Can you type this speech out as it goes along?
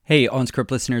Hey,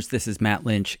 OnScript listeners, this is Matt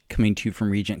Lynch coming to you from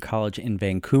Regent College in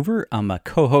Vancouver. I'm a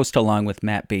co-host along with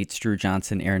Matt Bates, Drew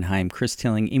Johnson, Aaron Heim, Chris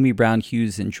Tilling, Amy Brown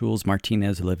Hughes, and Jules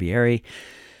Martinez Olivieri.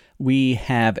 We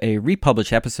have a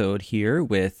republished episode here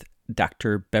with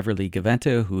Dr. Beverly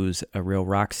Gaventa, who's a real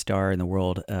rock star in the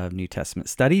world of New Testament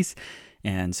studies.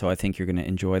 And so I think you're going to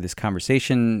enjoy this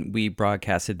conversation. We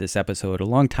broadcasted this episode a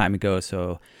long time ago,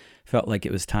 so felt like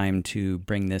it was time to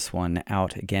bring this one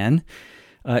out again.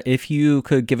 If you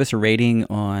could give us a rating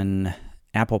on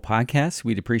Apple Podcasts,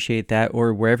 we'd appreciate that,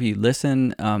 or wherever you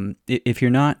listen. If you're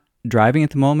not driving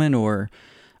at the moment or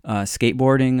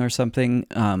skateboarding or something,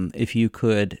 if you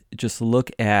could just look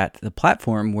at the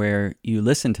platform where you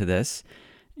listen to this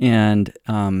and,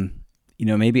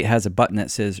 maybe it has a button that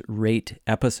says rate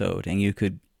episode, and you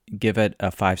could give it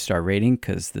a 5-star rating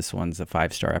because this one's a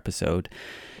 5-star episode.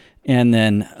 And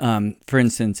then, for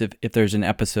instance, if there's an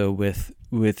episode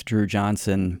with Drew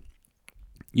Johnson,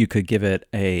 you could give it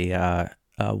a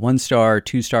 1-star,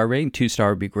 2-star rating. 2-star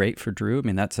would be great for Drew. I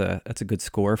mean, that's a good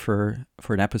score for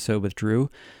an episode with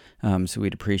Drew. So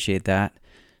we'd appreciate that.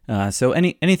 So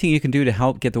anything you can do to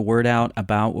help get the word out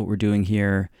about what we're doing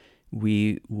here,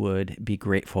 we would be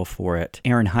grateful for it.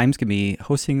 Aaron Heim's going to be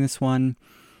hosting this one,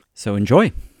 so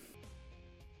enjoy.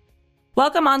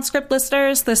 Welcome, OnScript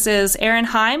listeners. This is Aaron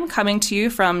Heim coming to you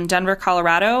from Denver,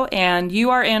 Colorado, and you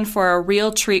are in for a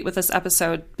real treat with this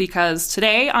episode because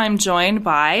today I'm joined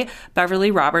by Beverly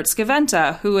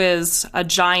Gaventa, who is a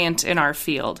giant in our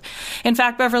field. In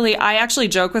fact, Beverly, I actually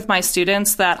joke with my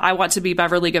students that I want to be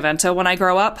Beverly Gaventa when I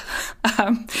grow up.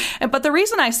 But the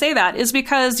reason I say that is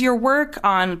because your work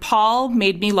on Paul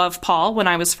made me love Paul when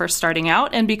I was first starting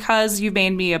out, and because you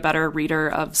made me a better reader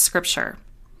of Scripture.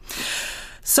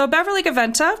 So Beverly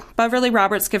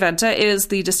Roberts Gaventa, is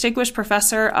the Distinguished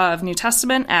Professor of New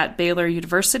Testament at Baylor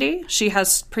University. She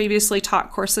has previously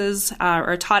taught courses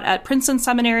or taught at Princeton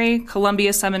Seminary,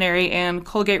 Columbia Seminary, and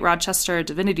Colgate-Rochester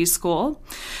Divinity School.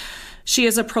 She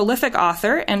is a prolific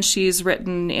author, and she's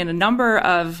written in a number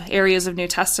of areas of New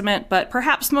Testament, but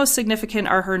perhaps most significant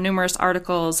are her numerous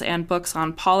articles and books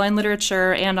on Pauline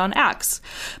literature and on Acts.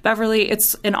 Beverly,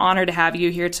 it's an honor to have you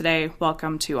here today.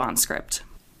 Welcome to OnScript.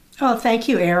 Oh, thank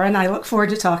you, Aaron. I look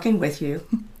forward to talking with you.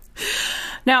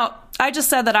 Now, I just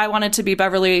said that I wanted to be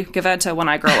Beverly Gaventa when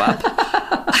I grow up.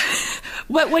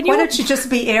 Why don't you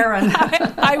just be Aaron?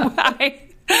 I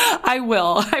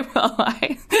will.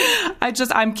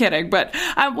 I'm kidding. But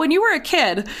when you were a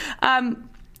kid,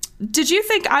 did you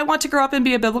think I want to grow up and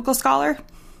be a biblical scholar?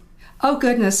 Oh,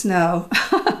 goodness, no.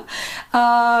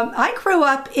 I grew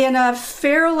up in a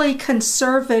fairly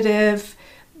conservative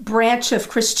branch of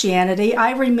Christianity.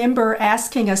 I remember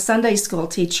asking a Sunday school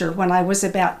teacher when I was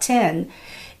about 10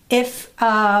 if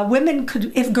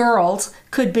girls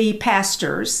could be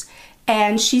pastors,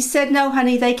 and she said, "No,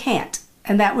 honey, they can't,"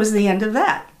 and that was the end of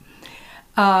that.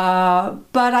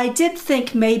 But I did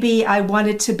think maybe I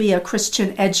wanted to be a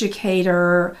Christian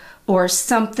educator or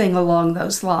something along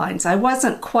those lines. I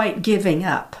wasn't quite giving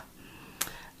up.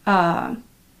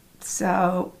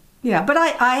 Yeah, but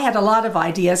I had a lot of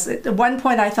ideas. At one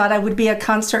point, I thought I would be a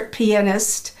concert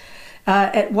pianist.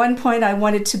 At one point, I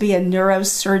wanted to be a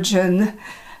neurosurgeon.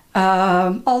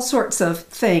 All sorts of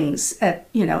things at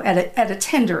a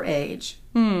tender age.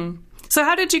 So,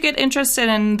 how did you get interested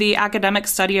in the academic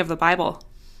study of the Bible?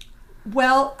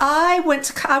 Well, I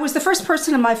was the first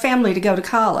person in my family to go to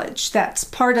college. That's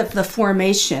part of the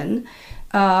formation.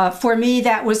 For me,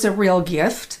 that was a real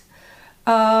gift.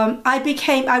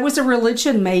 I was a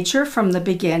religion major from the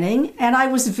beginning, and I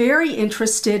was very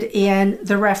interested in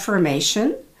the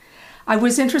Reformation. I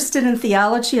was interested in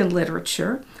theology and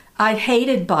literature. I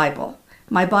hated Bible.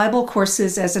 My Bible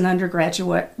courses as an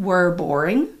undergraduate were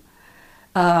boring.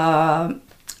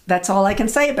 That's all I can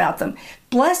say about them.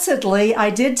 Blessedly, I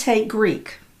did take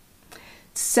Greek.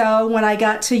 So when I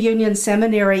got to Union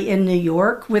Seminary in New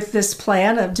York with this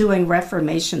plan of doing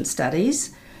Reformation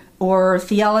studies, or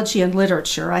theology and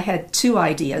literature, I had two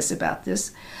ideas about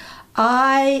this.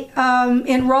 I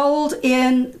enrolled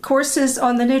in courses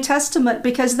on the New Testament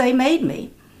because they made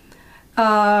me.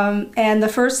 And the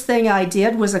first thing I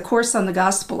did was a course on the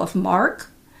Gospel of Mark.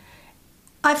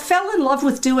 I fell in love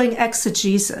with doing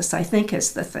exegesis, I think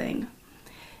is the thing.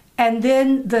 And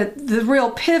then the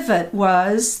real pivot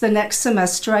was the next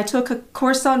semester I took a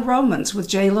course on Romans with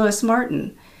J. Lewis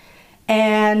Martin.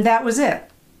 And that was it.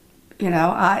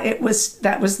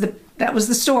 That was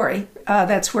the story.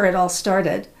 That's where it all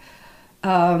started.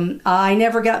 I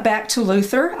never got back to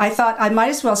Luther. I thought I might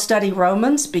as well study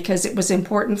Romans because it was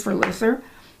important for Luther,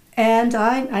 and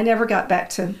I never got back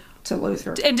to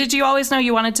Luther. And did you always know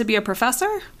you wanted to be a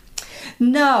professor?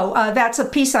 No, that's a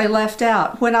piece I left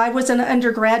out. When I was an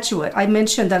undergraduate, I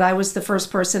mentioned that I was the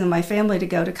first person in my family to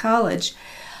go to college.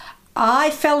 I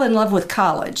fell in love with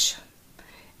college.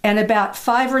 And about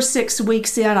 5 or 6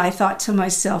 weeks in, I thought to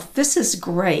myself, this is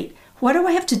great. What do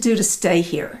I have to do to stay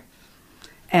here?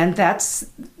 And that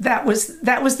was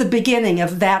the beginning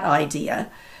of that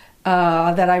idea,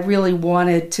 that I really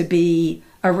wanted to be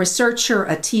a researcher,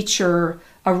 a teacher,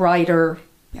 a writer.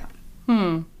 Yeah.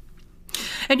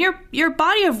 And your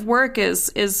body of work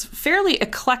is fairly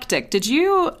eclectic. Did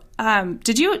you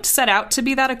set out to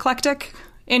be that eclectic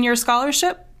in your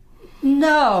scholarship?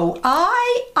 No,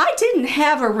 I didn't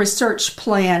have a research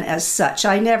plan as such.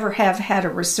 I never have had a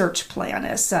research plan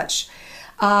as such.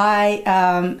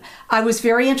 I was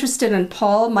very interested in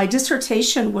Paul. My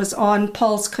dissertation was on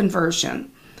Paul's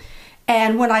conversion.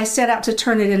 And when I set out to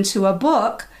turn it into a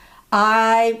book,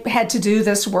 I had to do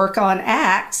this work on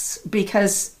Acts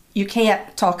because you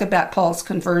can't talk about Paul's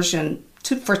conversion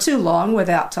for too long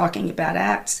without talking about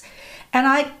Acts. And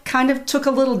I kind of took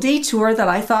a little detour that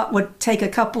I thought would take a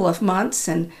couple of months,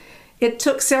 and it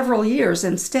took several years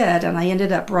instead, and I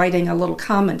ended up writing a little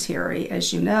commentary,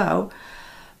 as you know.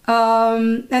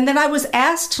 And then I was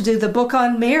asked to do the book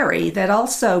on Mary that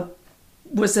also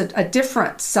was a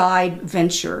different side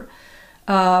venture,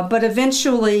 but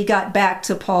eventually got back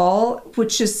to Paul,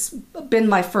 which has been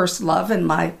my first love and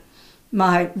my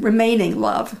remaining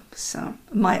love, so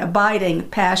my abiding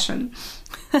passion.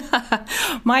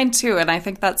 Mine too, and I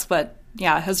think that's what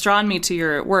has drawn me to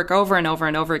your work over and over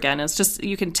and over again. It's just,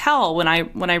 you can tell when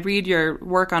I read your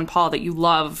work on Paul that you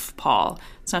love Paul.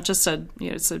 It's not just it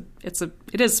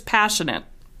is passionate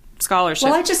scholarship.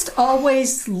 Well, I just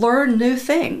always learn new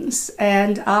things,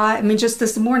 and I mean, just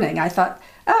this morning I thought,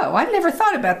 oh, I've never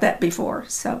thought about that before.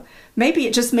 So maybe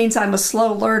it just means I'm a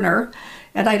slow learner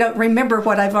and I don't remember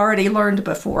what I've already learned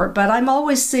before, but I'm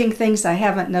always seeing things I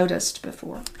haven't noticed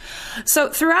before. So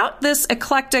throughout this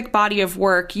eclectic body of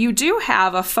work, you do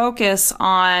have a focus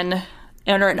on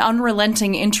or an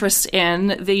unrelenting interest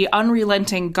in the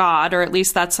unrelenting God, or at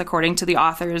least that's according to the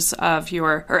authors of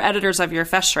editors of your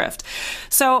Festschrift.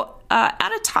 So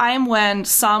at a time when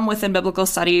some within biblical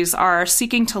studies are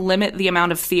seeking to limit the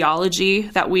amount of theology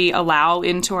that we allow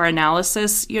into our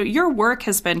analysis, your work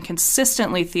has been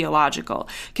consistently theological,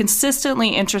 consistently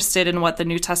interested in what the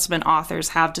New Testament authors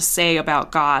have to say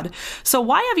about God. So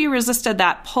why have you resisted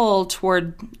that pull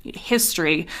toward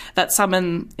history that some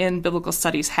in biblical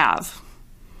studies have?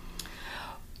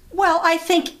 Well, I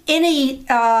think any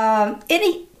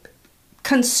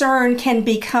concern can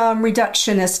become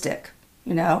reductionistic,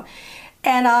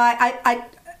 and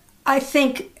I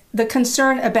think the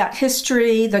concern about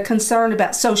history, the concern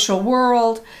about social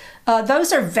world,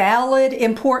 those are valid,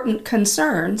 important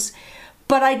concerns,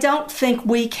 but I don't think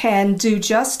we can do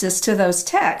justice to those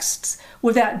texts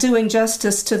without doing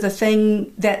justice to the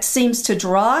thing that seems to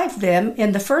drive them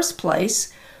in the first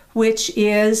place, which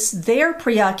is their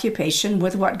preoccupation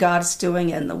with what God's doing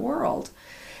in the world.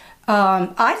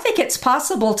 I think it's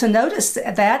possible to notice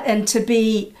that and to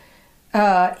be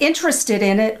interested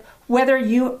in it, whether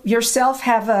you yourself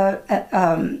have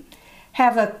a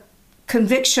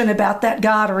conviction about that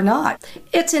God or not.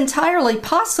 It's entirely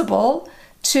possible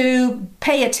to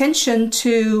pay attention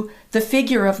to the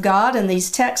figure of God in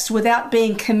these texts without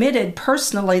being committed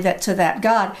personally to that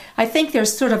God. I think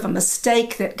there's sort of a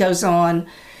mistake that goes on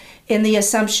in the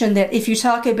assumption that if you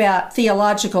talk about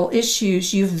theological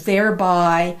issues, you've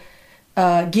thereby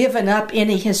given up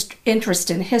any interest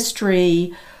in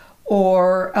history,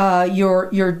 or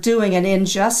you're doing an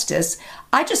injustice.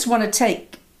 I just want to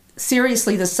take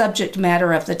seriously the subject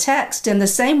matter of the text in the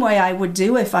same way I would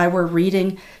do if I were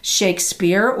reading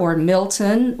Shakespeare or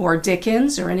Milton or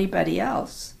Dickens or anybody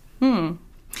else.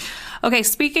 Okay,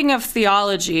 speaking of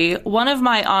theology, one of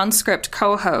my on-script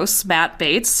co-hosts, Matt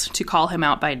Bates, to call him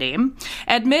out by name,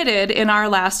 admitted in our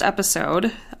last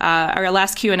episode, our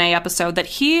last Q&A episode, that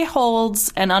he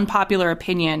holds an unpopular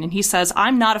opinion, and he says,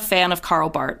 I'm not a fan of Karl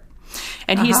Barth.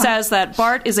 And he says that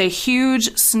Barth is a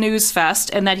huge snooze fest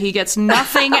and that he gets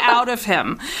nothing out of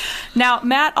him. Now,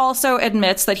 Matt also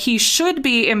admits that he should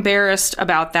be embarrassed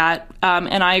about that,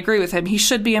 and I agree with him. He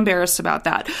should be embarrassed about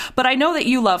that. But I know that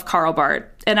you love Karl Barth,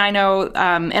 and I know,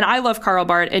 and I love Karl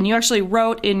Barth, and you actually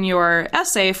wrote in your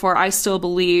essay for I Still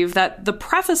Believe that the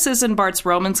prefaces in Barth's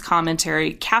Romans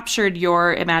commentary captured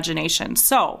your imagination.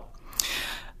 So,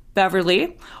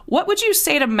 Beverly, what would you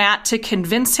say to Matt to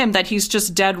convince him that he's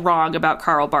just dead wrong about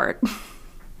Karl Barth?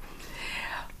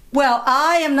 Well,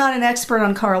 I am not an expert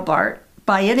on Karl Barth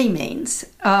by any means,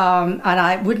 and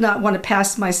I would not want to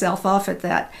pass myself off as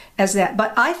that.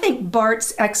 But I think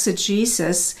Barth's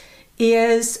exegesis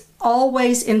is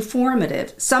always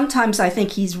informative. Sometimes I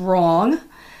think he's wrong,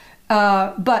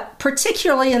 but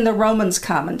particularly in the Romans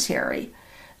commentary,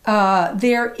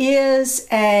 there is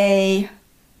a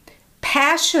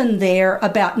passion there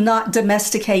about not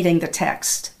domesticating the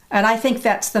text. And I think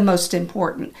that's the most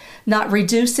important, not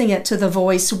reducing it to the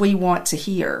voice we want to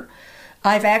hear.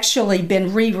 I've actually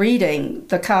been rereading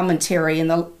the commentary in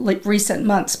the recent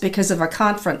months because of a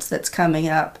conference that's coming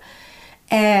up.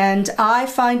 And I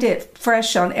find it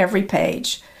fresh on every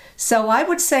page. So I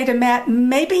would say to Matt,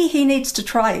 maybe he needs to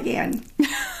try again.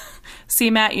 See,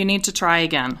 Matt, you need to try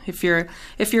again. If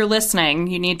you're listening,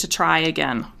 you need to try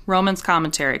again. Romans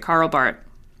commentary, Karl Barth.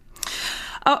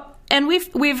 Oh, and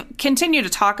we've continued to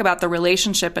talk about the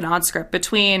relationship in OnScript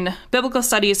between biblical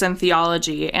studies and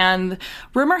theology. And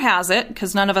rumor has it,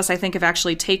 because none of us, I think, have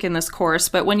actually taken this course,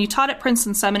 but when you taught at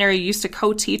Princeton Seminary, you used to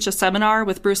co-teach a seminar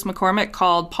with Bruce McCormick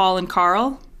called Paul and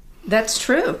Carl. That's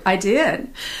true. I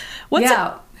did. What's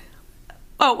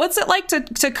it like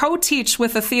to co-teach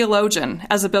with a theologian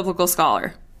as a biblical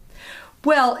scholar?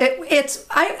 Well,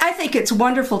 I think it's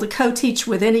wonderful to co-teach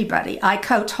with anybody. I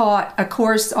co-taught a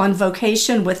course on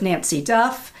vocation with Nancy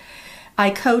Duff. I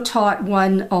co-taught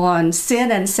one on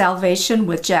sin and salvation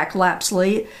with Jack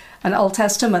Lapsley, an Old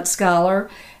Testament scholar.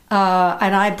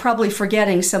 And I'm probably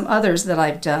forgetting some others that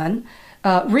I've done.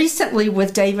 Recently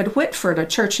with David Whitford, a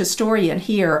church historian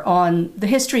here, on the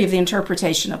history of the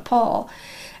interpretation of Paul.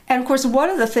 And of course, one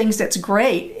of the things that's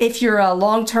great, if you're a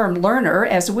long-term learner,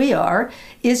 as we are,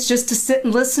 is just to sit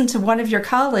and listen to one of your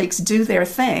colleagues do their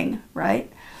thing, right?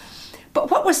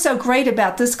 But what was so great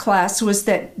about this class was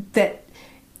that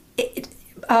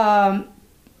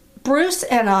Bruce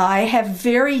and I have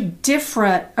very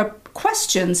different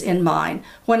questions in mind.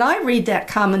 When I read that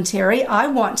commentary, I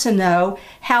want to know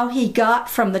how he got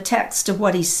from the text to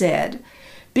what he said.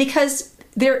 Because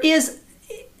there is,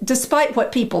 despite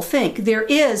what people think, there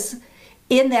is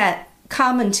in that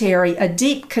commentary a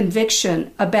deep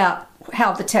conviction about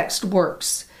how the text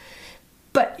works.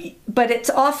 But it's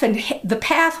often, the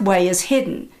pathway is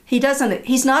hidden.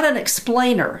 He's not an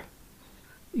explainer.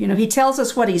 He tells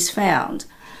us what he's found.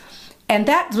 And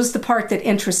that was the part that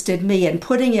interested me in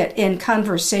putting it in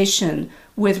conversation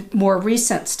with more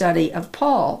recent study of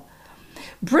Paul.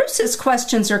 Bruce's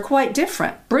questions are quite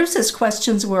different. Bruce's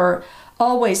questions were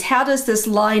always, how does this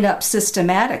line up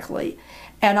systematically?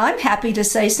 And I'm happy to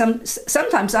say,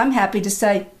 sometimes I'm happy to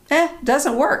say,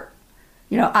 doesn't work.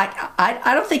 I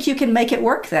don't think you can make it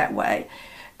work that way.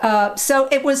 So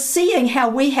it was seeing how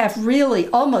we have really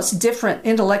almost different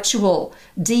intellectual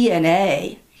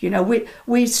DNA.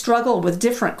 We struggle with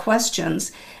different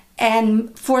questions.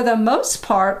 And for the most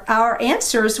part, our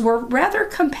answers were rather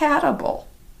compatible.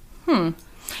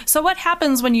 So what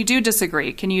happens when you do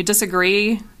disagree? Can you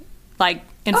disagree like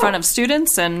in front of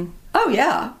students? And oh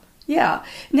yeah.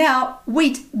 Now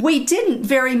we didn't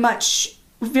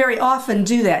very often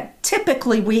do that.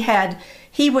 Typically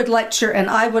he would lecture and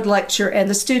I would lecture, and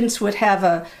the students would have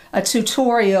a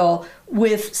tutorial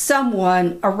with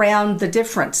someone around the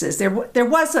differences. There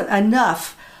wasn't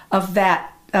enough of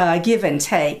that give and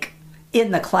take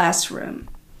in the classroom.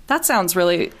 That sounds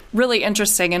really, really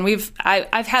interesting. And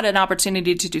I've had an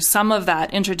opportunity to do some of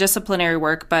that interdisciplinary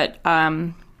work, but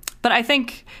I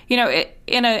think, in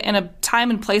a time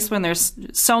and place when there's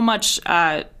so much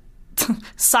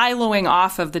siloing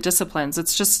off of the disciplines,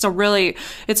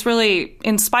 it's really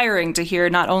inspiring to hear.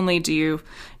 Not only do you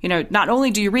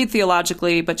read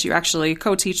theologically, but you actually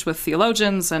co-teach with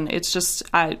theologians, and it's just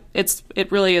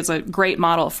it really is a great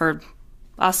model for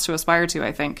us to aspire to,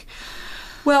 I think.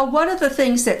 Well, one of the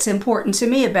things that's important to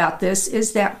me about this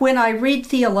is that when I read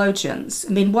theologians,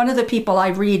 one of the people I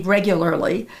read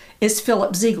regularly is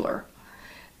Philip Ziegler.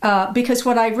 Because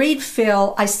when I read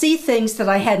Phil, I see things that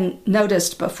I hadn't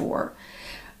noticed before.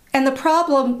 And the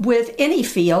problem with any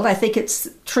field, I think it's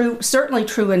true, certainly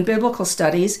true in biblical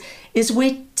studies, is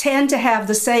we tend to have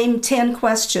the same 10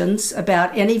 questions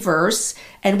about any verse,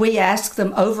 and we ask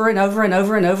them over and over and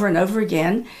over and over and over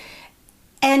again.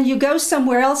 And you go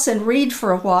somewhere else and read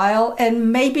for a while,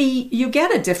 and maybe you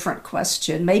get a different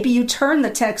question. Maybe you turn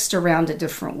the text around a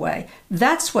different way.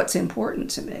 That's what's important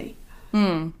to me.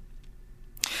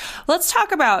 Let's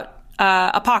talk about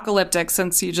apocalyptic,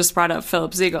 since you just brought up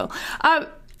Philip Ziegler.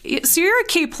 So you're a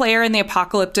key player in the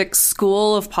apocalyptic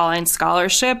school of Pauline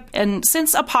scholarship. And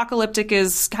since apocalyptic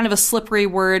is kind of a slippery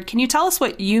word, can you tell us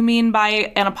what you mean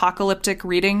by an apocalyptic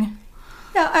reading?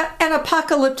 Yeah, an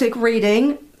apocalyptic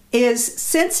reading is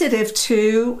sensitive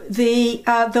to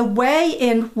the way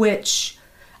in which,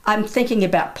 I'm thinking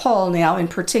about Paul now in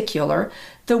particular,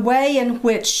 the way in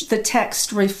which the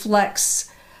text reflects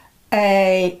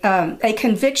a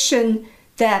conviction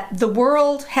that the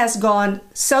world has gone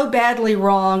so badly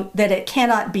wrong that it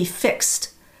cannot be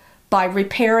fixed by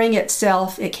repairing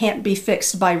itself. It can't be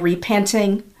fixed by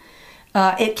repenting.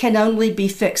 It can only be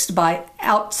fixed by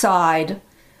outside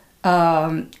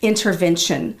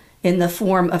intervention in the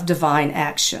form of divine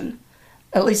action.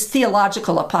 At least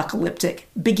theological apocalyptic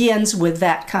begins with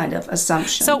that kind of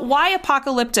assumption. So why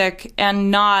apocalyptic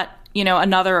and not,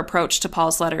 another approach to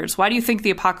Paul's letters? Why do you think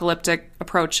the apocalyptic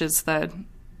approach is the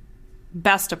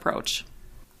best approach?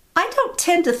 I don't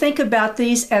tend to think about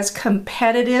these as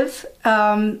competitive,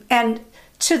 and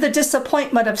to the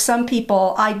disappointment of some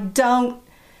people, I don't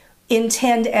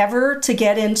intend ever to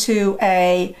get into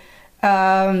a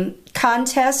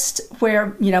contest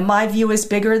where, my view is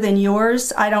bigger than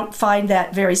yours. I don't find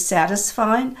that very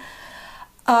satisfying.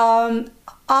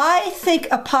 I think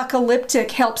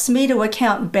apocalyptic helps me to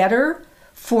account better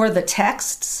for the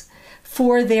texts,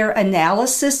 for their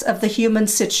analysis of the human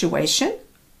situation,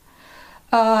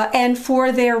 and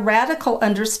for their radical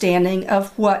understanding of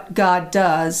what God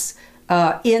does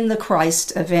in the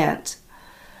Christ event.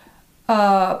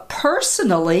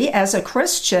 Personally, as a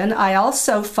Christian, I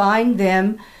also find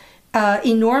them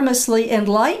enormously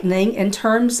enlightening in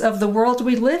terms of the world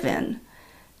we live in.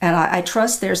 And I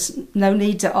trust there's no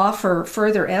need to offer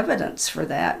further evidence for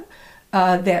that,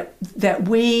 that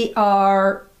we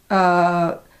are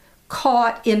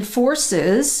caught in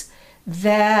forces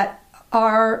that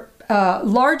are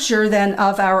larger than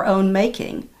of our own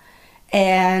making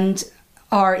and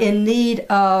are in need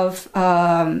of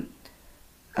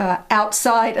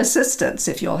outside assistance,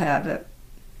 if you'll have it.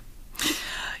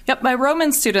 Yep, my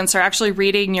Roman students are actually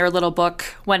reading your little book,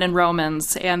 When in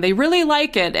Romans, and they really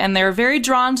like it, and they're very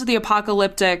drawn to the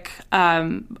apocalyptic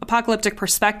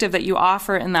perspective that you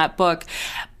offer in that book.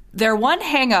 Their one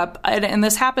hang-up, and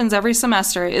this happens every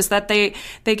semester, is that they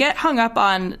get hung up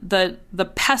on the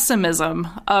pessimism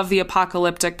of the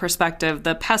apocalyptic perspective,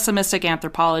 the pessimistic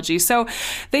anthropology. So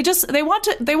they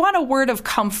want a word of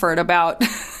comfort about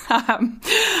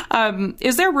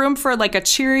is there room for like a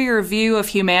cheerier view of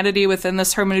humanity within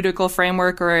this hermeneutical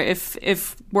framework, or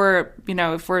if we're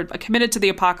committed to the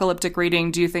apocalyptic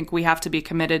reading, do you think we have to be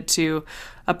committed to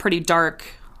a pretty dark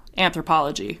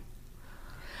anthropology?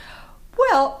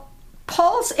 Well,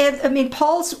 Paul's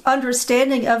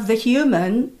understanding of the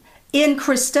human in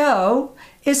Christo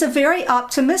is a very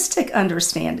optimistic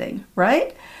understanding,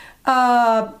 right?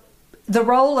 The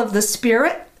role of the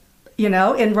Spirit,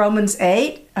 in Romans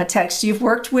 8, a text you've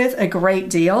worked with a great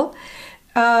deal.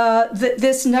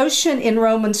 This notion in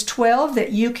Romans 12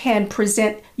 that you can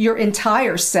present your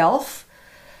entire self,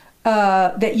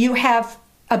 that you have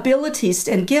abilities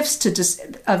and gifts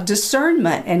of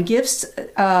discernment and gifts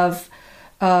of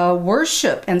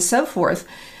worship and so forth,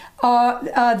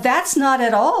 that's not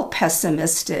at all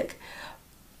pessimistic.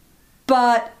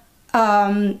 But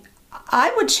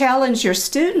I would challenge your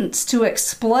students to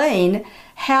explain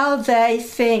how they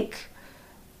think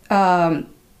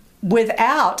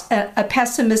without a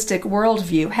pessimistic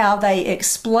worldview, how they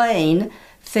explain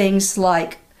things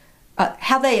like,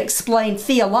 how they explain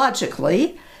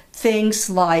theologically things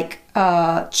like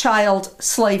child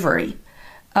slavery,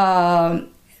 how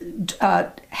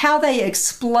they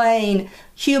explain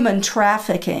human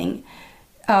trafficking.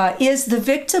 Is the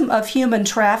victim of human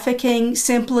trafficking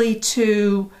simply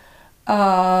to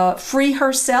free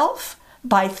herself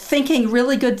by thinking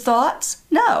really good thoughts?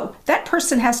 No, that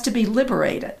person has to be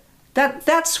liberated.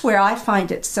 That's where I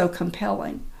find it so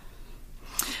compelling.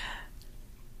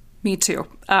 Me too.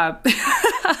 Yeah,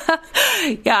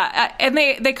 and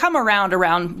they come around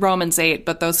Romans 8,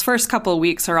 but those first couple of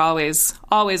weeks are always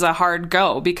a hard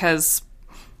go because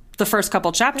the first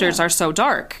couple chapters are so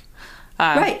dark.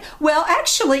 Right. Well,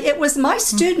 actually, it was my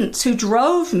students who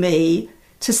drove me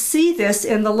to see this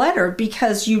in the letter,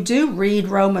 because you do read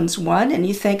Romans 1 and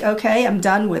you think, okay, I'm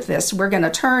done with this. We're going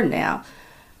to turn now.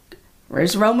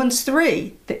 Where's Romans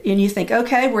 3? And you think,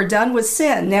 okay, we're done with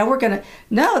sin. Now we're going to...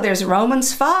 No, there's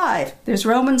Romans 5. There's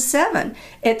Romans 7.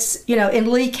 It's,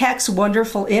 in Lee Keck's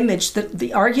wonderful image, that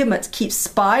the arguments keep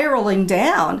spiraling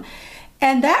down.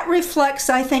 And that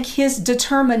reflects, I think, his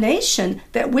determination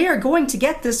that we are going to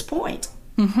get this point.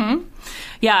 Mm-hmm.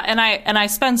 Yeah, and I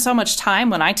spend so much time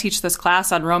when I teach this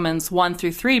class on Romans 1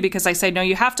 through 3, because I say, no,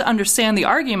 you have to understand the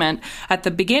argument at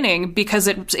the beginning, because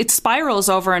it spirals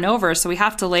over and over, so we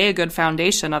have to lay a good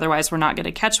foundation, otherwise we're not going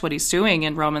to catch what he's doing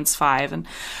in Romans 5. And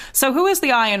so who is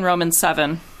the I in Romans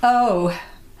 7? I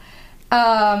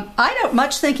don't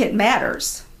much think it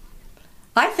matters.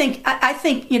 I think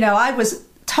I was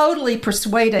totally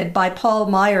persuaded by Paul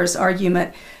Meyer's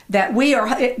argument that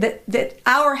that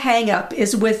our hang-up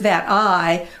is with that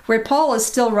I, where Paul is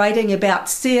still writing about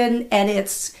sin and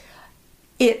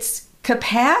its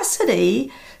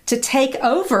capacity to take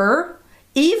over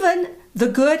even the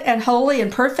good and holy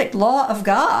and perfect law of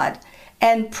God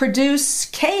and produce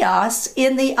chaos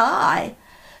in the I.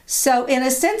 So in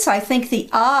a sense, I think the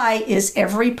I is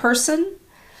every person.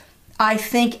 I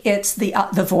think it's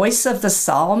the voice of the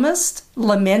psalmist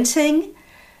lamenting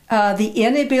the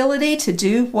inability to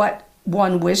do what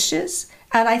one wishes.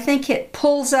 And I think it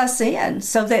pulls us in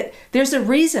so that there's a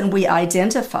reason we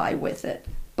identify with it.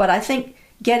 But I think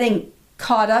getting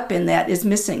caught up in that is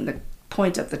missing the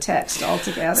point of the text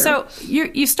altogether. So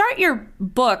you start your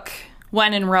book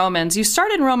when in Romans. You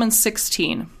start in Romans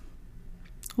 16.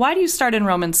 Why do you start in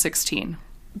Romans 16?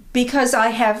 Because I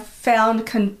have found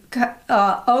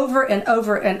over and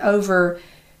over and over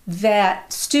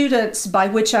that students, by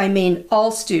which I mean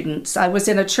all students, I was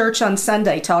in a church on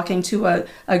Sunday talking to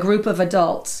a group of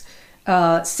adults,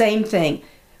 same thing.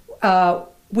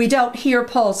 We don't hear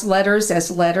Paul's letters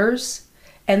as letters,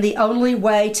 and the only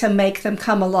way to make them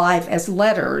come alive as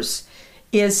letters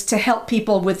is to help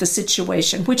people with the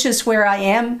situation, which is where I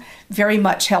am very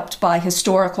much helped by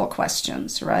historical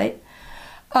questions, right?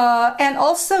 And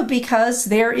also because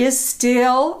there is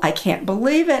still, I can't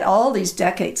believe it, all these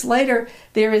decades later,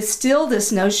 there is still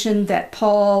this notion that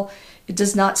Paul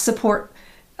does not support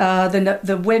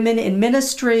the women in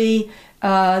ministry,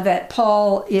 that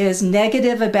Paul is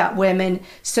negative about women.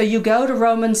 So you go to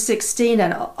Romans 16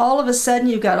 and all of a sudden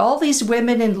you've got all these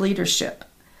women in leadership.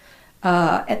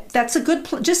 That's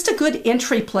just a good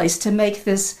entry place to make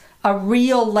this a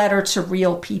real letter to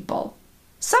real people,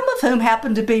 some of whom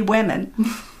happen to be women.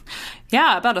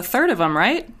 Yeah, about a third of them,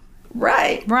 right?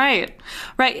 Right.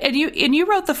 And you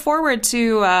wrote the foreword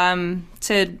to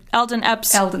Eldon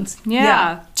Epps. Eldon's.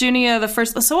 Yeah. Junia the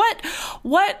first. So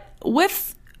what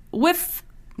with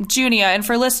Junia, and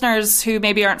for listeners who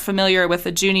maybe aren't familiar with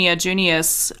the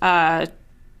Junius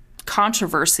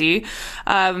controversy,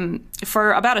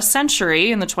 for about a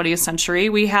century in the 20th century,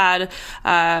 we had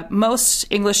most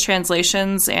English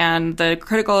translations and the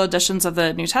critical editions of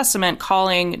the New Testament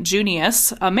calling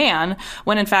Junius a man,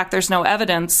 when in fact there's no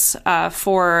evidence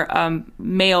for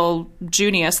male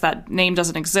Junius. That name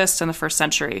doesn't exist in the first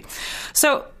century.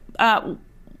 So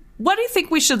what do you think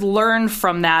we should learn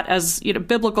from that as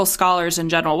biblical scholars in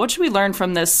general? What should we learn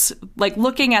from this, like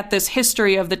looking at this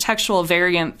history of the textual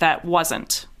variant that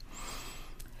wasn't?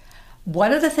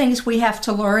 One of the things we have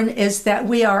to learn is that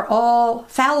we are all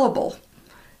fallible.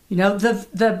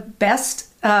 The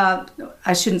best,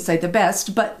 I shouldn't say the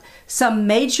best, but some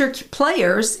major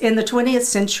players in the 20th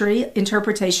century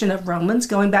interpretation of Romans,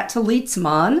 going back to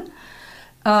Lietzmann,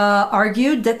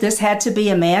 argued that this had to be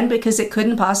a man because it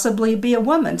couldn't possibly be a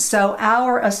woman. So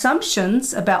our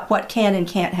assumptions about what can and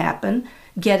can't happen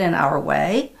get in our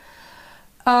way.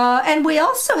 And we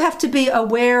also have to be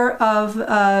aware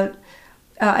of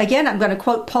again, I'm going to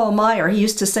quote Paul Meyer. He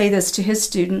used to say this to his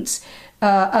students,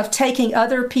 of taking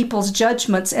other people's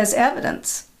judgments as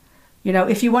evidence.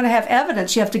 If you want to have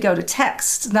evidence, you have to go to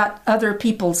text, not other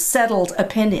people's settled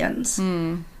opinions.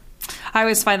 I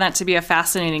always find that to be a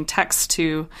fascinating text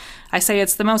I say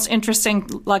it's the most interesting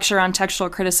lecture on textual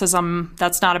criticism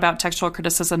that's not about textual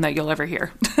criticism that you'll ever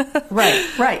hear.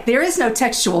 Right. There is no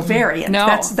textual variant. No.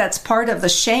 That's part of the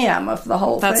sham of the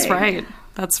whole thing.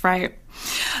 That's right.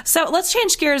 So let's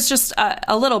change gears just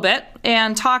a little bit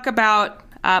and talk about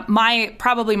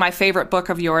probably my favorite book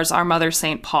of yours, Our Mother,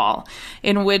 St. Paul,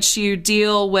 in which you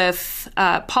deal with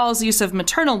Paul's use of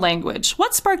maternal language.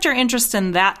 What sparked your interest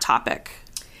in that topic?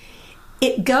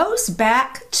 It goes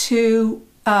back to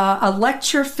a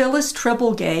lecture Phyllis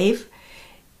Tribble gave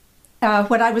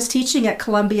when I was teaching at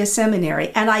Columbia Seminary.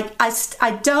 And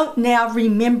I don't now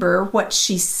remember what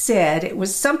she said. It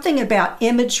was something about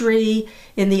imagery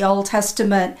in the Old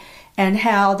Testament and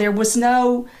how there was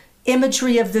no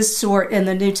imagery of this sort in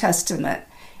the New Testament.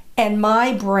 And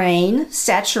my brain,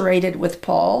 saturated with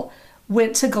Paul,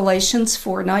 went to Galatians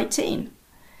 4:19.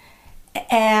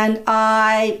 And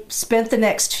I spent the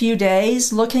next few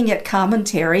days looking at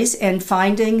commentaries and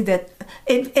finding that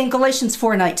in Galatians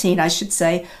 4:19, I should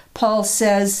say, Paul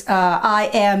says, I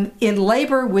am in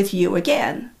labor with you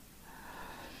again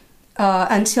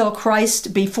until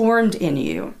Christ be formed in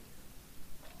you.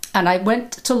 And I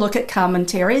went to look at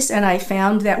commentaries and I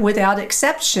found that without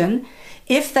exception,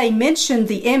 if they mentioned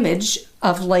the image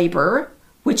of labor,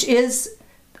 which is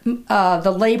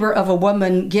the labor of a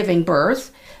woman giving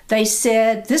birth, they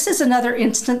said this is another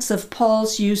instance of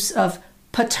Paul's use of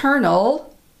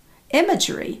paternal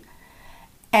imagery.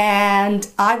 And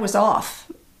I was off.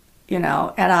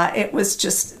 and it was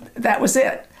just, that was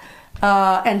it.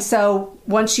 And so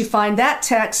once you find that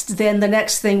text, then the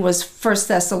next thing was 1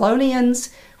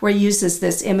 Thessalonians, where he uses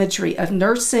this imagery of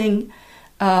nursing,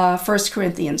 1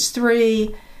 Corinthians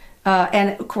 3,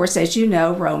 and of course, as you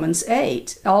know, Romans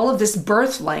 8. All of this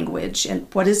birth language, and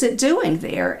what is it doing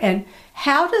there? And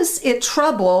how does it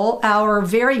trouble our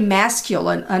very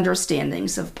masculine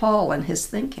understandings of Paul and his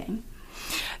thinking?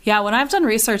 Yeah, when I've done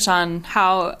research on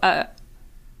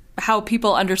how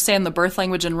people understand the birth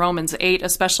language in Romans 8,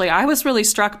 especially, I was really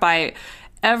struck by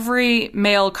every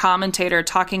male commentator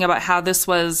talking about how this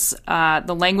was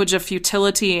the language of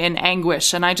futility and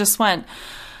anguish. And I just went,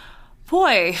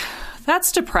 boy,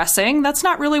 that's depressing. That's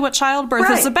not really what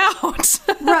childbirth is about.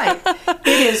 Right.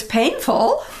 It is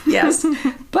painful, yes.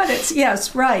 But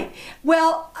yes, right.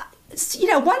 Well,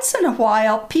 once in a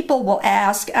while, people will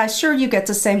ask, I'm sure you get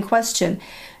the same question.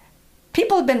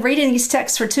 People have been reading these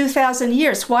texts for 2,000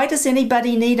 years. Why does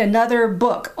anybody need another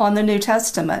book on the New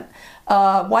Testament?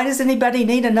 Why does anybody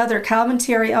need another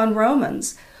commentary on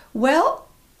Romans? Well,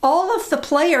 all of the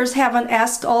players haven't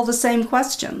asked all the same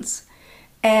questions.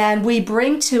 And we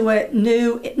bring to it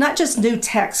not just new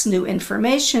text, new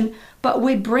information, but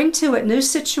we bring to it new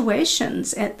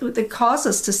situations that cause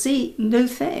us to see new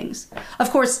things.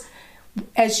 Of course,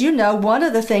 as you know, one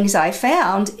of the things I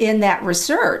found in that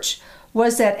research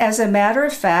was that, as a matter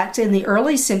of fact, in the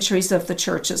early centuries of the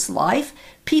church's life,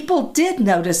 people did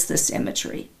notice this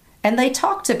imagery, and they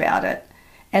talked about it.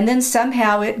 And then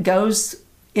somehow it goes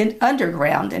in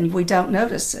underground, and we don't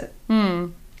notice it.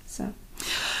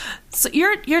 So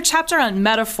your chapter on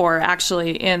metaphor,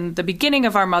 actually, in the beginning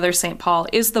of Our Mother, St. Paul,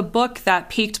 is the book that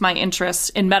piqued my interest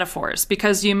in metaphors,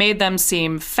 because you made them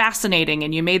seem fascinating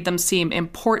and you made them seem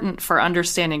important for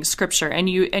understanding Scripture, and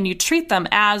you treat them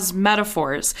as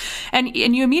metaphors, and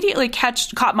you immediately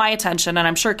caught my attention, and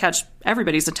I'm sure catch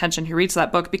everybody's attention who reads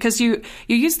that book, because you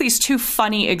use these two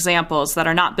funny examples that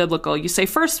are not biblical. You say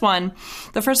the first one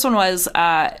was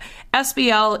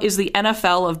SBL is the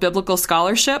NFL of biblical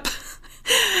scholarship.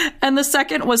 And the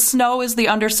second was snow is the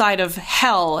underside of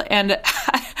hell, and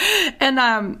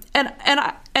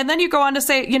then you go on to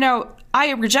say, I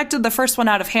rejected the first one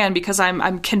out of hand because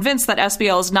I'm convinced that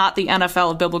SBL is not the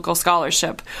NFL of biblical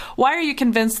scholarship. Why are you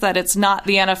convinced that it's not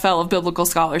the NFL of biblical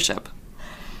scholarship?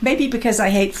 Maybe because I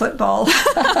hate football.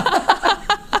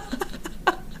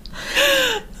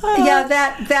 Yeah,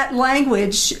 that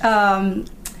language. I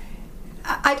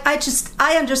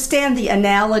understand the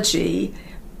analogy.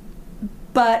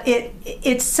 But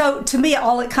it's so, to me,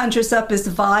 all it conjures up is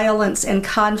violence and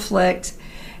conflict.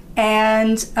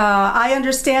 And I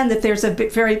understand that there's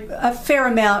a fair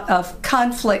amount of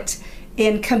conflict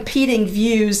in competing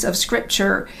views of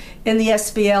Scripture in the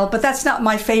SBL, but that's not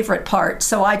my favorite part.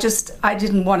 So I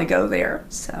didn't want to go there.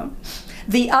 So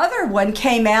the other one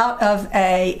came out of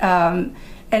an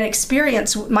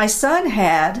experience my son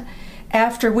had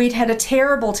after we'd had a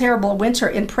terrible, terrible winter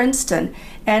in Princeton,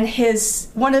 and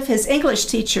one of his English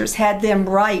teachers had them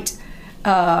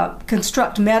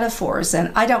construct metaphors,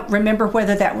 and I don't remember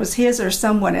whether that was his or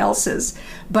someone else's,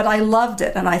 but I loved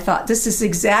it, and I thought this is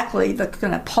exactly the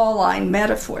kind of Pauline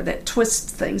metaphor that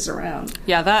twists things around.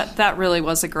 Yeah, that really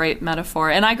was a great metaphor,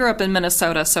 and I grew up in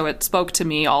Minnesota, so it spoke to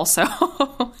me also.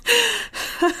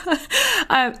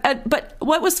 But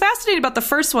what was fascinating about the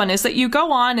first one is that you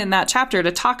go on in that chapter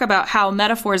to talk about how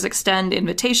metaphors extend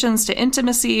invitations to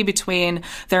intimacy between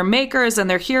their makers and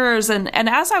their hearers. And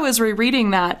as I was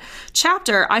rereading that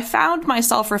chapter, I found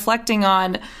myself reflecting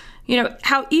on,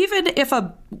 how even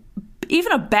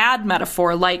a bad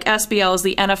metaphor like SBL is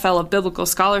the NFL of biblical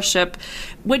scholarship,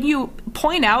 when you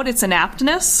point out its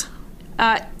inaptness,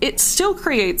 it still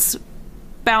creates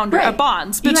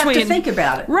bonds between. You have to think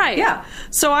about it. Right. Yeah.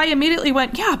 So I immediately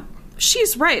went, yeah,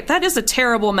 she's right. That is a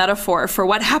terrible metaphor for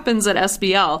what happens at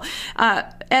SBL.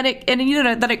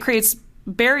 And that it creates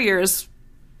barriers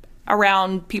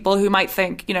around people who might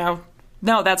think, no,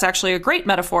 that's actually a great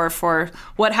metaphor for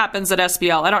what happens at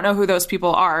SBL. I don't know who those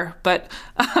people are, but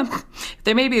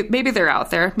maybe they're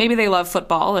out there. Maybe they love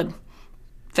football, and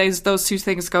those two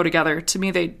things go together. To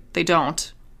me, they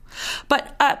don't.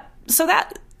 But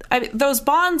those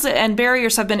bonds and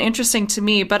barriers have been interesting to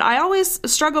me, but I always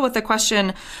struggle with the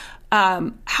question,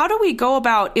 how do we go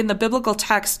about in the biblical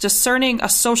text discerning a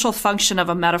social function of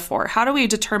a metaphor? How do we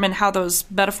determine how those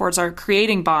metaphors are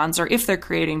creating bonds, or if they're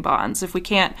creating bonds, if we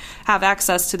can't have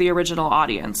access to the original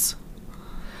audience?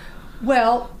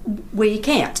 Well, we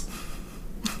can't.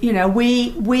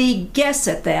 We guess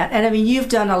at that. And I mean, you've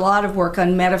done a lot of work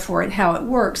on metaphor and how it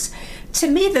works. To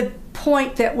me, the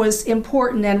point that was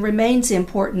important and remains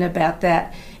important about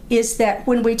that is that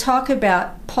when we talk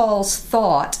about Paul's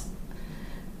thought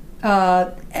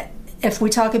if we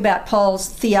talk about Paul's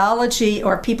theology,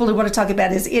 or people who want to talk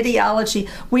about his ideology,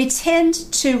 we tend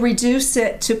to reduce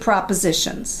it to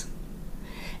propositions.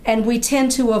 And we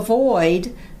tend to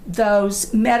avoid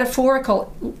those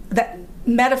metaphorical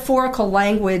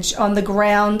language on the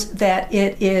ground that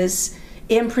it is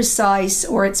imprecise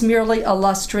or it's merely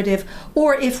illustrative,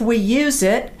 or if we use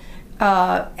it,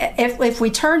 if we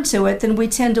turn to it, then we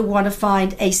tend to want to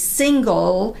find a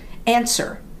single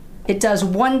answer. It does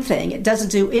one thing. It doesn't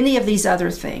do any of these other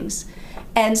things.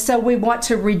 And so we want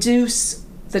to reduce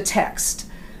the text.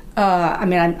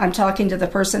 I'm talking to the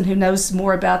person who knows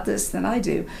more about this than I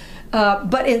do.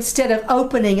 But instead of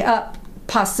opening up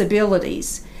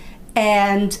possibilities.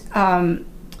 And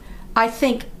I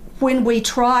think when we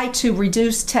try to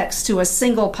reduce text to a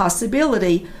single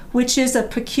possibility, which is a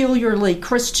peculiarly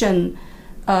Christian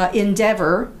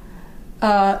endeavor,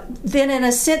 then in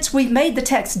a sense we've made the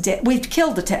text we've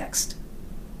killed the text.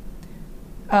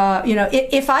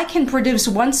 If I can produce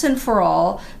once and for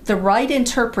all the right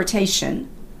interpretation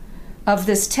of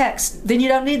this text, then you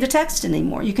don't need the text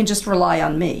anymore. You can just rely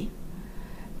on me.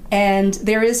 And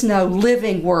there is no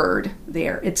living word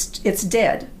there. It's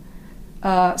dead.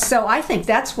 So I think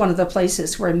that's one of the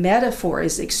places where metaphor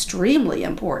is extremely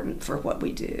important for what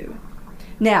we do.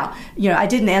 Now, I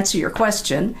didn't answer your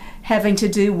question having to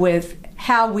do with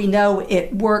how we know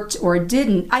it worked or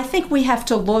didn't. I think we have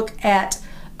to look at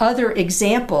other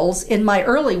examples. In my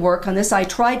early work on this, I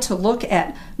tried to look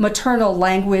at maternal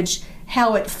language,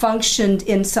 how it functioned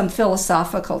in some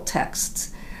philosophical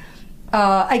texts.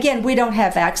 Again, we don't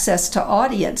have access to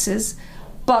audiences,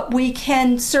 but we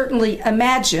can certainly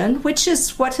imagine, which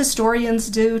is what historians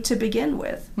do to begin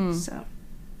with.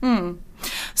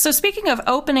 So speaking of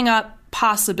opening up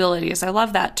possibilities, I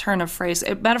love that turn of phrase.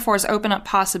 Metaphors open up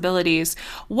possibilities.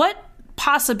 What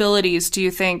possibilities do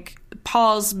you think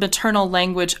Paul's maternal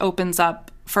language opens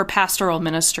up for pastoral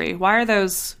ministry? Why are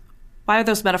those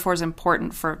metaphors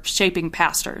important for shaping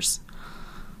pastors?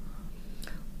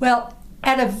 Well,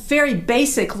 at a very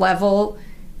basic level,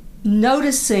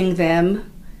 noticing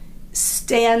them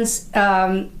stands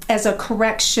as a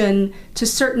correction to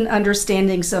certain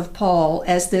understandings of Paul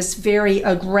as this very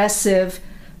aggressive,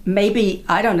 maybe,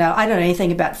 I don't know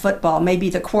anything about football,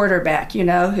 maybe the quarterback, or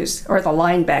the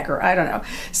linebacker, I don't know,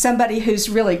 somebody who's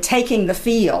really taking the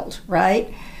field,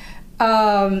 right?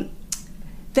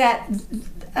 That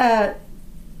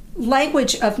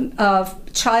language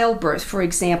of childbirth, for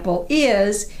example,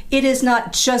 it is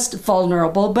not just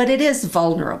vulnerable, but it is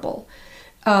vulnerable.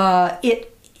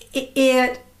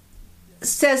 It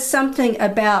says something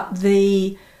about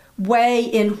the way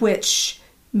in which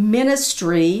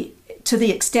ministry, to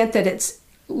the extent that it's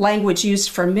language used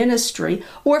for ministry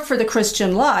or for the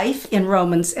Christian life in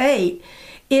Romans 8,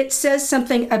 it says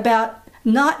something about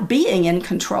not being in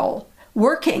control.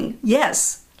 Working,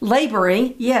 yes.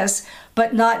 Laboring, yes,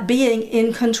 but not being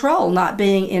in control, not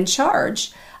being in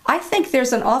charge. I think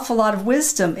there's an awful lot of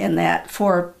wisdom in that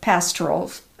for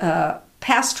pastoral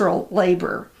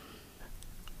labor.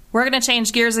 We're going to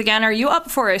change gears again. Are you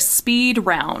up for a speed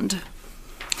round?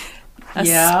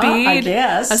 I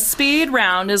guess. A speed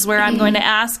round is where I'm going to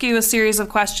ask you a series of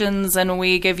questions and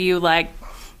we give you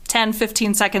 10,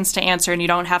 15 seconds to answer and you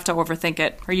don't have to overthink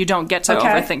it, or you don't get to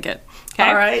overthink it. Okay?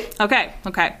 All right.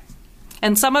 Okay.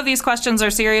 And some of these questions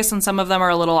are serious and some of them are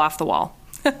a little off the wall.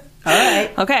 All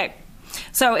right. Okay.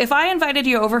 So if I invited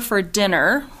you over for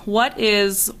dinner, what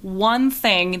is one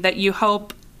thing that you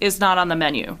hope is not on the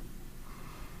menu?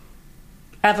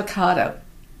 Avocado.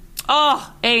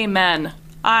 Oh, amen.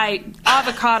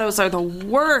 Avocados are the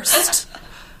worst.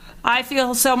 I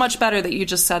feel so much better that you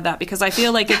just said that, because I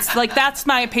feel like it's that's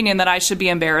my opinion that I should be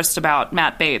embarrassed about,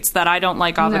 Matt Bates, that I don't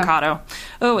like avocado. No.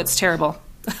 Oh, it's terrible.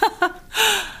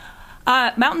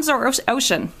 Mountains or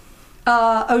ocean?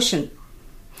 Ocean.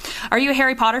 Are you a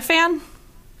Harry Potter fan?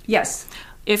 Yes.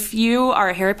 If you are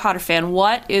a Harry Potter fan,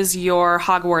 what is your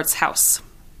Hogwarts house?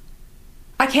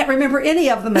 I can't remember any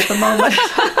of them at the moment.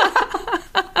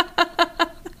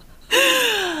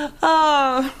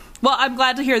 Oh, well, I'm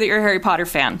glad to hear that you're a Harry Potter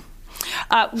fan.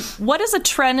 What is a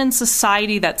trend in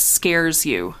society that scares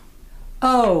you?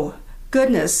 Oh,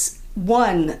 goodness.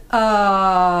 One,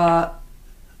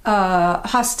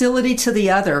 hostility to the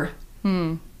other.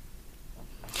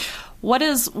 What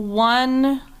is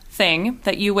one thing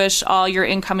that you wish all your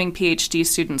incoming PhD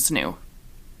students knew?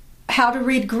 How to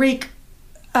read Greek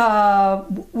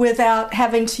without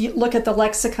having to look at the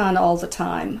lexicon all the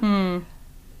time.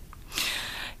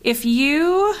 If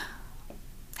you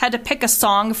had to pick a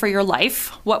song for your life,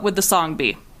 what would the song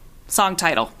be? Song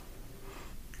title?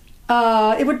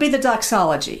 It would be the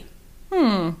Doxology.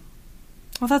 Well,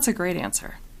 that's a great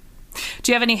answer.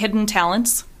 Do you have any hidden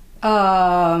talents?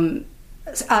 I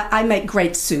make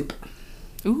great soup.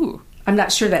 Ooh. I'm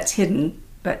not sure that's hidden,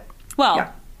 but... Well,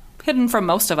 yeah. Hidden from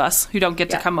most of us who don't get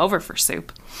to come over for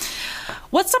soup.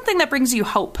 What's something that brings you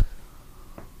hope?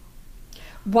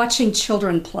 Watching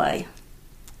children play.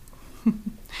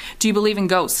 Do you believe in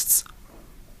ghosts?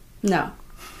 No.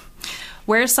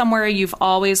 Where's somewhere you've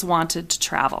always wanted to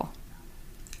travel?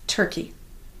 Turkey.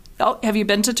 Oh, have you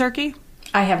been to Turkey?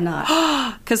 I have not.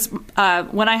 Because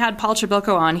when I had Paul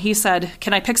Chabilko on, he said,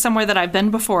 "Can I pick somewhere that I've been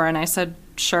before?" And I said,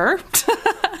 "Sure."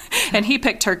 And he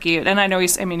picked Turkey. And I know he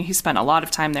spent a lot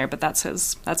of time there, but that's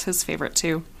his favorite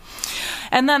too.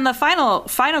 And then the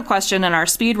final question in our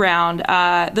speed round,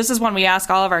 this is one we ask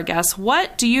all of our guests.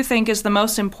 What do you think is the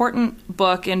most important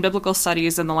book in biblical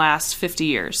studies in the last 50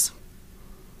 years?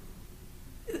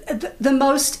 The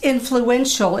most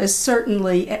influential is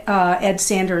certainly Ed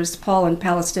Sanders' Paul and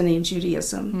Palestinian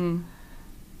Judaism.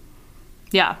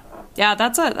 Yeah,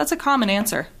 that's a common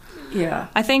answer. Yeah,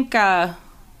 I think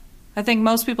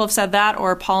most people have said that,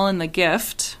 or Paul and the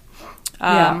Gift.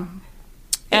 Yeah.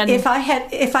 And if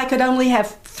I could only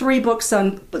have three books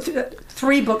on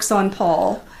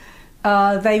Paul,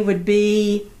 they would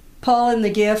be Paul and the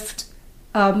Gift,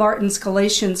 Martin's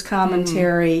Galatians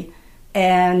commentary,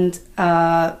 and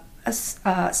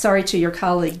sorry to your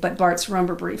colleague, but Bart's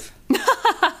Rumber Brief.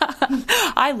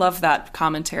 I love that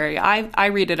commentary. I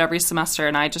read it every semester,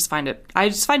 and I just find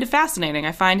it fascinating.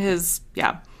 I find his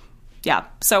Yeah.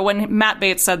 So when Matt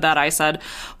Bates said that, I said,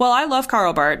 "Well, I love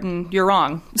Karl Barth, and you're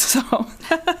wrong." So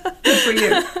good for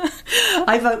you.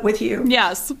 I vote with you.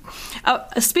 Yes.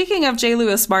 Speaking of J.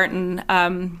 Lewis Martin,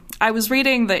 I was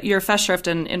reading your Festschrift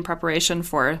in preparation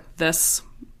for this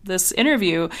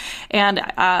interview, and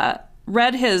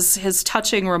read his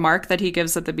touching remark that he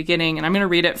gives at the beginning, and I'm going to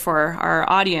read it for our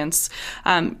audience.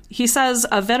 He says,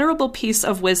 "A venerable piece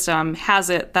of wisdom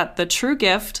has it that the true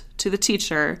gift to the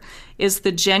teacher is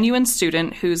the genuine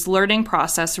student whose learning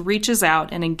process reaches out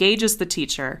and engages the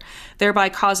teacher, thereby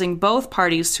causing both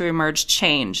parties to emerge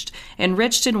changed,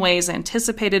 enriched in ways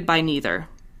anticipated by neither.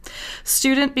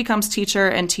 Student becomes teacher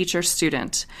and teacher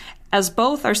student, as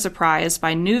both are surprised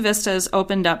by new vistas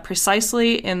opened up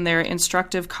precisely in their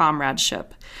instructive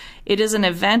comradeship. It is an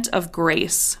event of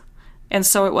grace, and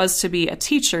so it was to be a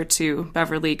teacher to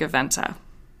Beverly Gaventa."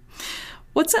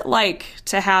 What's it like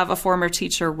to have a former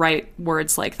teacher write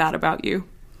words like that about you?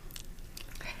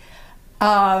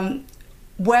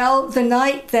 Well, the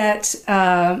night that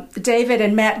David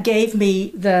and Matt gave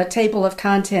me the table of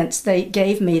contents, they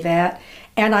gave me that,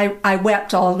 and I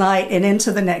wept all night and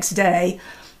into the next day.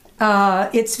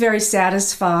 It's very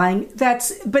satisfying.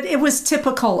 But it was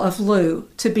typical of Lou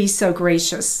to be so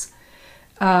gracious.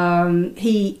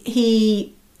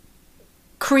 He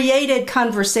created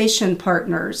conversation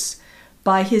partners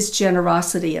by his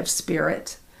generosity of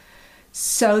spirit.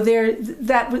 So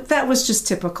that was just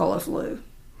typical of Lou.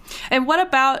 And what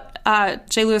about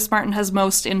J. Lewis Martin has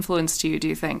most influenced you, do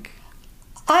you think?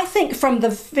 I think from the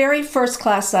very first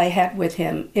class I had with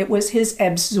him, it was his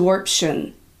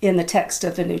absorption in the text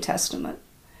of the New Testament.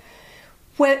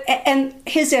 And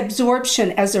his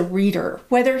absorption as a reader,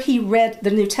 whether he read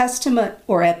the New Testament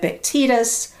or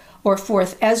Epictetus or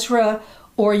 4th Ezra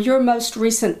or your most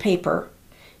recent paper,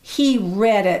 he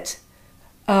read it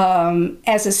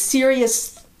as a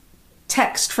serious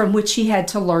text from which he had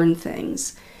to learn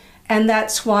things. And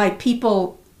that's why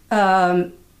people,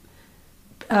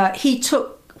 he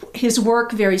took his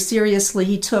work very seriously.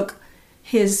 He took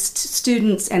his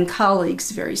students and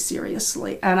colleagues very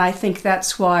seriously. And I think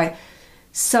that's why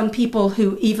some people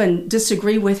who even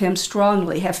disagree with him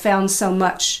strongly have found so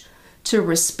much to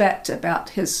respect about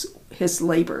his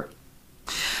labor.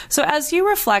 So as you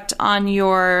reflect on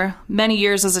your many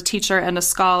years as a teacher and a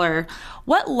scholar,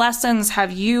 what lessons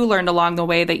have you learned along the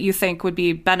way that you think would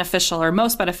be beneficial or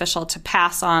most beneficial to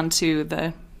pass on to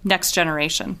the next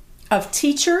generation? Of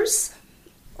teachers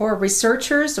or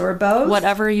researchers or both?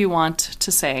 Whatever you want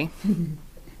to say.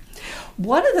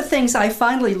 One of the things I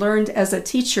finally learned as a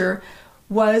teacher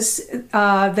was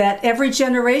that every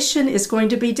generation is going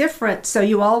to be different. So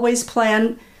you always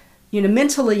plan,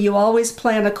 mentally you always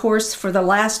plan a course for the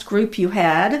last group you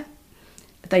had.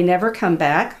 They never come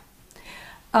back.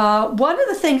 One of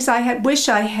the things I wish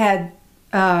I had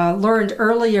learned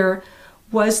earlier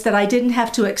was that I didn't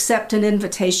have to accept an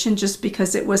invitation just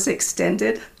because it was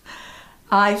extended.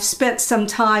 I've spent some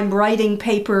time writing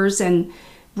papers and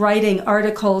writing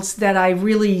articles that I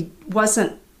really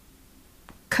wasn't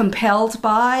compelled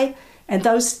by, and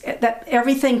that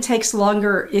everything takes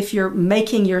longer if you're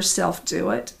making yourself do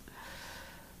it.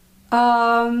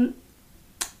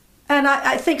 And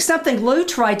I think something Lou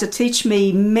tried to teach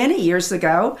me many years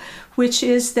ago, which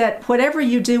is that whatever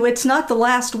you do, it's not the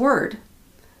last word.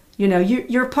 You know,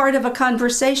 you're part of a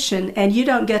conversation, and you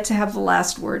don't get to have the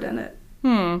last word in it.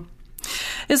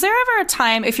 Is there ever a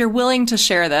time, if you're willing to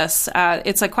share this,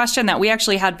 it's a question that we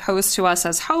actually had posed to us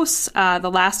as hosts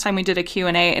the last time we did a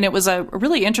Q&A, and it was a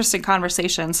really interesting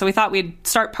conversation. So we thought we'd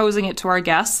start posing it to our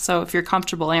guests, so if you're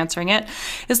comfortable answering it.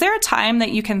 Is there a time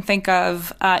that you can think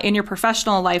of in your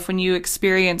professional life when you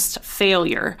experienced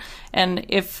failure? And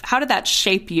how did that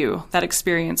shape you, that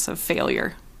experience of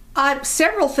failure?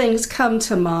 Several things come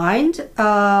to mind.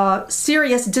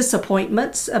 Serious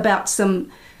disappointments about some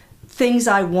things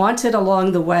I wanted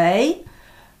along the way.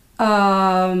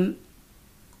 I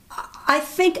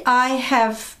think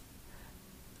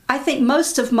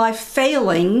most of my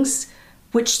failings,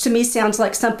 which to me sounds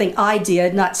like something I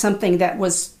did, not something that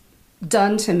was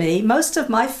done to me, most of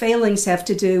my failings have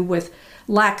to do with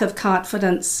lack of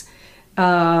confidence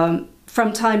from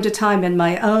time to time in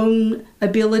my own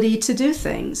ability to do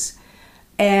things.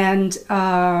 And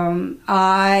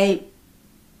I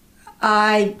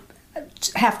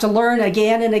have to learn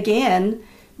again and again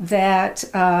that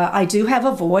I do have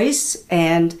a voice,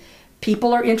 and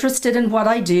people are interested in what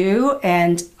I do,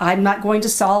 and I'm not going to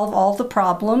solve all the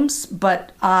problems,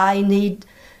 but I need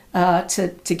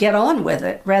to get on with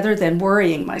it rather than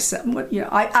worrying myself. You know,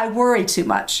 I worry too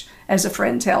much, as a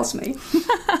friend tells me.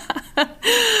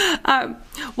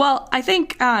 Well, I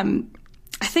think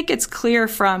it's clear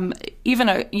from even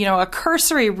a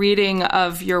cursory reading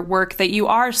of your work that you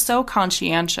are so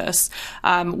conscientious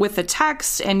with the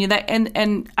text,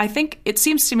 and I think it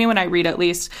seems to me, when I read at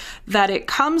least, that it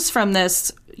comes from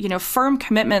this firm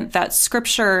commitment that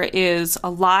Scripture is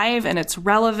alive and it's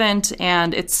relevant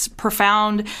and it's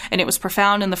profound, and it was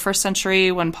profound in the first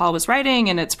century when Paul was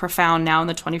writing, and it's profound now in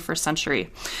the 21st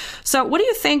century. So, what do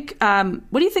you think?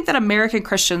 What do you think that American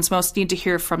Christians most need to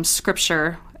hear from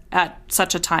Scripture at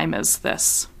such a time as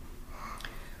this?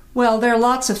 Well, there are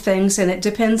lots of things, and it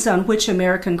depends on which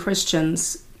American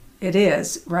Christians it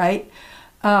is, right?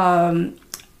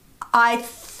 I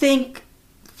think,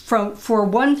 for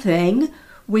one thing,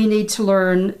 we need to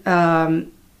learn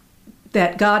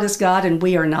that God is God and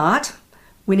we are not.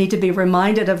 We need to be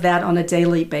reminded of that on a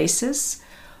daily basis.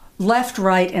 Left,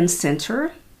 right, and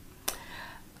center.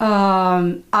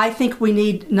 I think we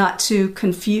need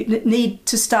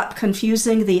to stop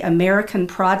confusing the American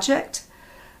project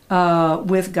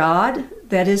with God.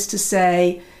 That is to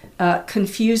say,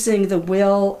 confusing the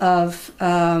will of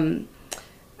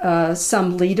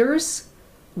some leaders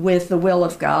with the will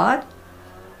of God.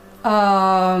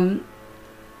 I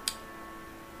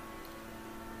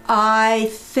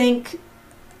think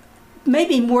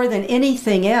maybe more than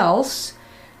anything else,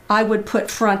 I would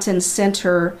put front and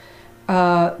center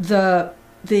to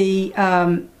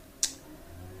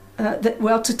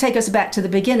take us back to the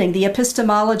beginning, the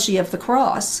epistemology of the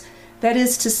cross. That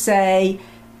is to say,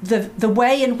 the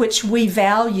way in which we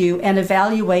value and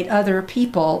evaluate other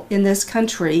people in this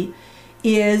country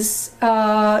is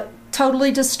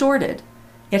totally distorted.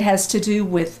 It has to do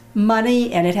with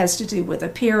money, and it has to do with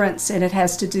appearance, and it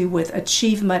has to do with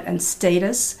achievement and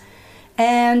status.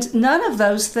 And none of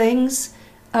those things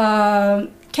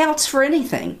counts for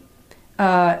anything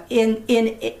in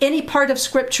any part of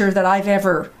Scripture that I've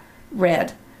ever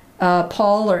read,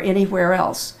 Paul or anywhere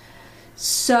else.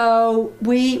 So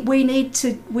we need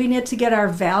to get our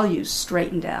values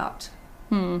straightened out.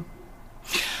 And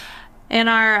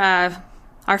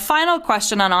our final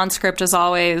question on Script is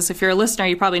always, if you're a listener,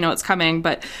 you probably know what's coming,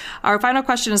 but our final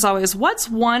question is always, what's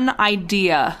one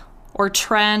idea or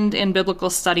trend in biblical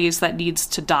studies that needs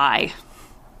to die?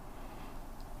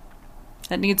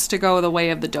 That needs to go the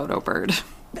way of the dodo bird?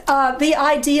 The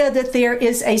idea that there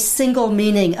is a single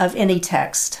meaning of any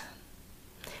text.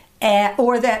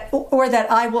 Or that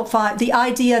I will find, the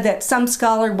idea that some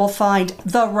scholar will find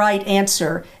the right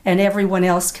answer and everyone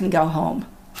else can go home.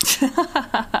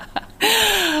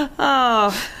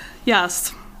 Oh,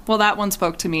 yes. Well, that one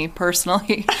spoke to me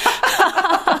personally.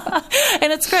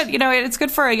 And it's good. It's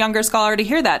good for a younger scholar to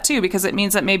hear that, too, because it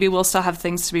means that maybe we'll still have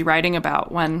things to be writing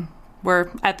about when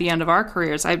we're at the end of our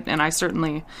careers. I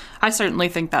certainly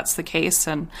think that's the case.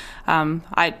 And I'm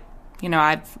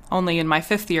only in my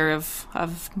fifth year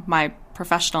of my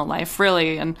professional life,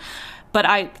 really. But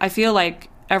I feel like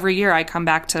every year I come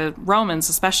back to Romans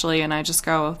especially, and I just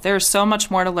go, there's so much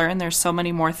more to learn. There's so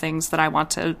many more things that I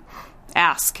want to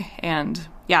ask. And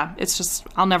yeah, it's just,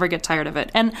 I'll never get tired of it.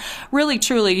 And really,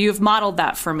 truly, you've modeled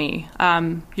that for me.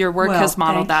 Your work has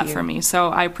modeled that for me. So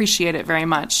I appreciate it very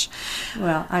much.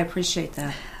 Well, I appreciate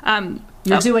that.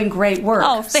 You're doing great work.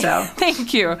 Oh,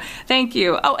 thank you. Thank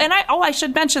you. Oh, and I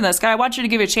should mention this. I want you to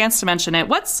give you a chance to mention it.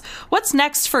 What's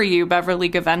next for you, Beverly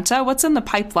Gaventa? What's in the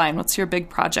pipeline? What's your big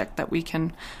project that we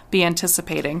can be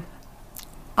anticipating?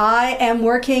 I am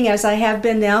working, as I have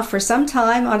been now for some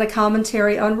time, on a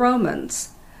commentary on Romans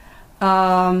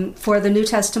for the New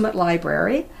Testament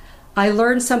library. I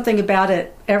learn something about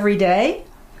it every day,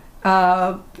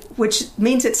 which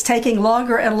means it's taking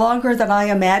longer and longer than I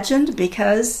imagined,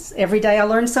 because every day I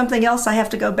learn something else. I have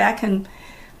to go back and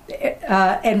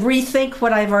rethink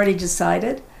what I've already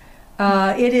decided.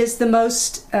 It is the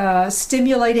most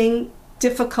stimulating,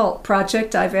 difficult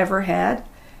project I've ever had,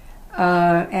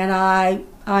 and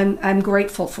I'm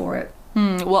grateful for it.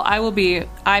 Well,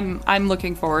 I'm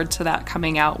looking forward to that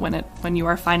coming out when you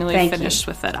are finally finished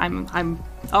with it.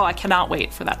 I cannot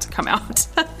wait for that to come out.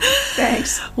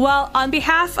 Thanks. Well, on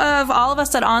behalf of all of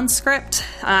us at OnScript,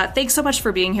 thanks so much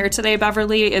for being here today,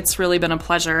 Beverly. It's really been a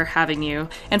pleasure having you.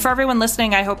 And for everyone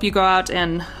listening, I hope you go out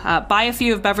and buy a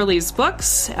few of Beverly's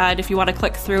books. And if you want to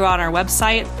click through on our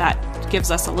website, that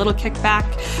gives us a little kickback.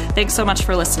 Thanks so much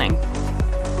for listening.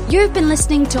 You've been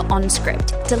listening to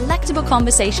OnScript, delectable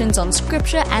conversations on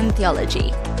scripture and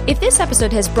theology. If this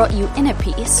episode has brought you inner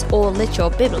peace or lit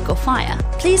your biblical fire,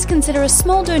 please consider a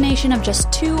small donation of just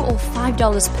 $2 or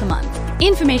 $5 per month.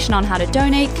 Information on how to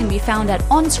donate can be found at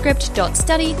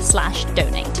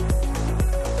onscript.study/donate.